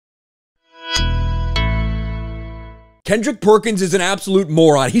Kendrick Perkins is an absolute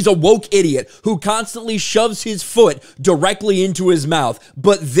moron. He's a woke idiot who constantly shoves his foot directly into his mouth.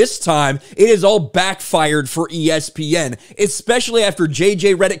 But this time, it is all backfired for ESPN, especially after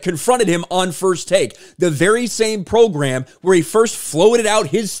JJ Redick confronted him on First Take, the very same program where he first floated out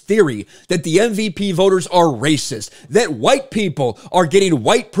his theory that the MVP voters are racist, that white people are getting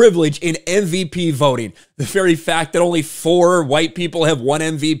white privilege in MVP voting. The very fact that only 4 white people have won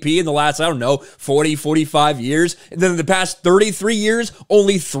MVP in the last, 40, 45 years. And then in the past 33 years,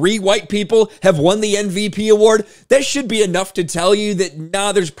 only 3 white people have won the MVP award. That should be enough to tell you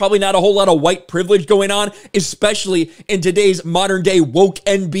that, there's probably not a whole lot of white privilege going on, especially in today's modern day woke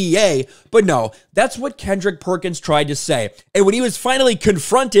NBA. But no, that's what Kendrick Perkins tried to say. And when he was finally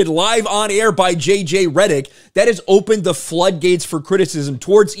confronted live on air by JJ Redick, that has opened the floodgates for criticism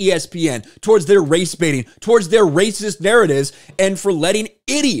towards ESPN, towards their race baiting, towards their racist narratives, and for letting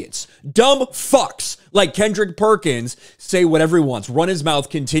idiots, dumb fucks like Kendrick Perkins say whatever he wants, run his mouth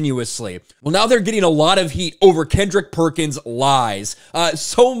continuously. Well, now they're getting a lot of heat over Kendrick Perkins' lies.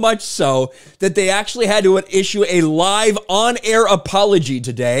 So much so that they actually had to issue a live on-air apology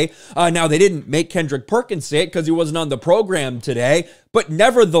today. Now, they didn't make Kendrick Perkins say it because he wasn't on the program today, but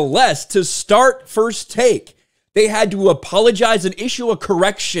nevertheless, to start First Take, they had to apologize and issue a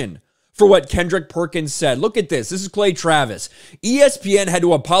correction for what Kendrick Perkins said. Look at this. This is Clay Travis. ESPN had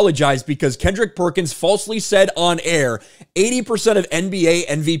to apologize because Kendrick Perkins falsely said on air 80% of NBA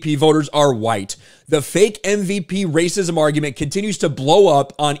MVP voters are white. The fake MVP racism argument continues to blow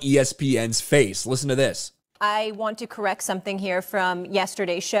up on ESPN's face. Listen to this. I want to correct something here from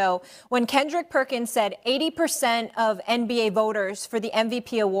yesterday's show. When Kendrick Perkins said 80% of NBA voters for the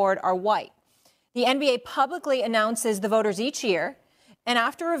MVP award are white, the NBA publicly announces the voters each year. And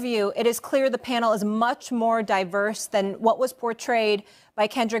after review, it is clear the panel is much more diverse than what was portrayed by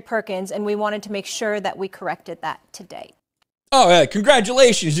Kendrick Perkins, and we wanted to make sure that we corrected that today. Oh, yeah,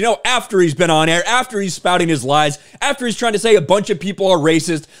 congratulations. After he's been on air, after he's spouting his lies, after he's trying to say a bunch of people are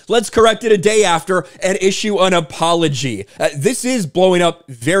racist, let's correct it a day after and issue an apology. This is blowing up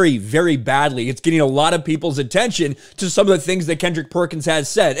very, very badly. It's getting a lot of people's attention to some of the things that Kendrick Perkins has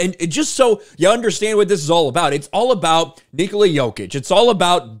said. And just so you understand what this is all about, it's all about Nikola Jokic. It's all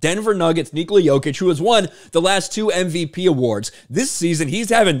about Denver Nuggets Nikola Jokic, who has won the last 2 MVP awards. This season, he's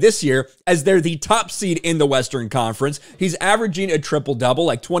having this year as they're the top seed in the Western Conference. He's averaging a triple-double,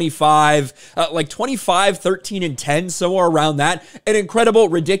 like 25, 13, and 10, somewhere around that. An incredible,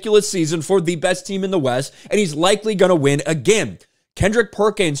 ridiculous season for the best team in the West, and he's likely going to win again. Kendrick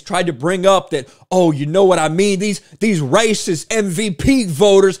Perkins tried to bring up that, oh, you know what I mean? These racist MVP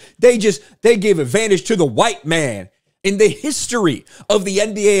voters, they gave advantage to the white man. In the history of the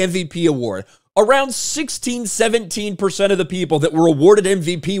NBA MVP award, around 17% of the people that were awarded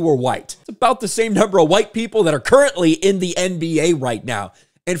MVP were white. It's about the same number of white people that are currently in the NBA right now.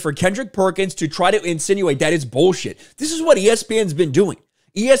 And for Kendrick Perkins to try to insinuate that is bullshit. This is what ESPN's been doing.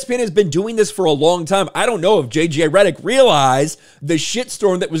 ESPN has been doing this for a long time. I don't know if JJ Redick realized the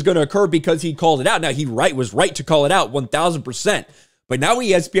shitstorm that was going to occur because he called it out. Now, he was right to call it out 1,000%. But now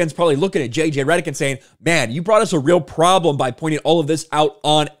ESPN's probably looking at JJ Redick and saying, man, you brought us a real problem by pointing all of this out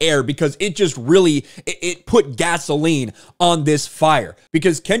on air, because it just really, it put gasoline on this fire.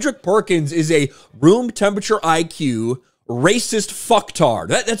 Because Kendrick Perkins is a room temperature IQ racist fucktard.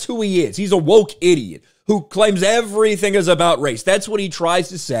 That's who he is. He's a woke idiot who claims everything is about race. That's what he tries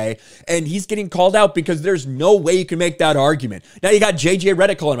to say, and he's getting called out because there's no way you can make that argument. Now, you got JJ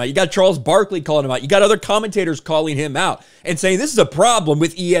Redick calling him out. You got Charles Barkley calling him out. You got other commentators calling him out and saying this is a problem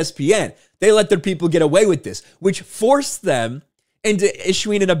with ESPN. They let their people get away with this, which forced them into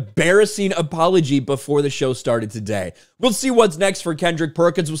issuing an embarrassing apology before the show started today. We'll see what's next for Kendrick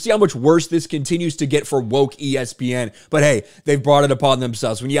Perkins. We'll see how much worse this continues to get for woke ESPN. But hey, they've brought it upon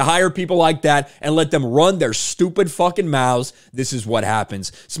themselves. When you hire people like that and let them run their stupid fucking mouths, this is what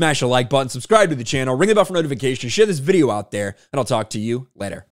happens. Smash a like button, subscribe to the channel, ring the bell for notifications, share this video out there, and I'll talk to you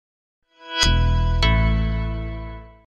later.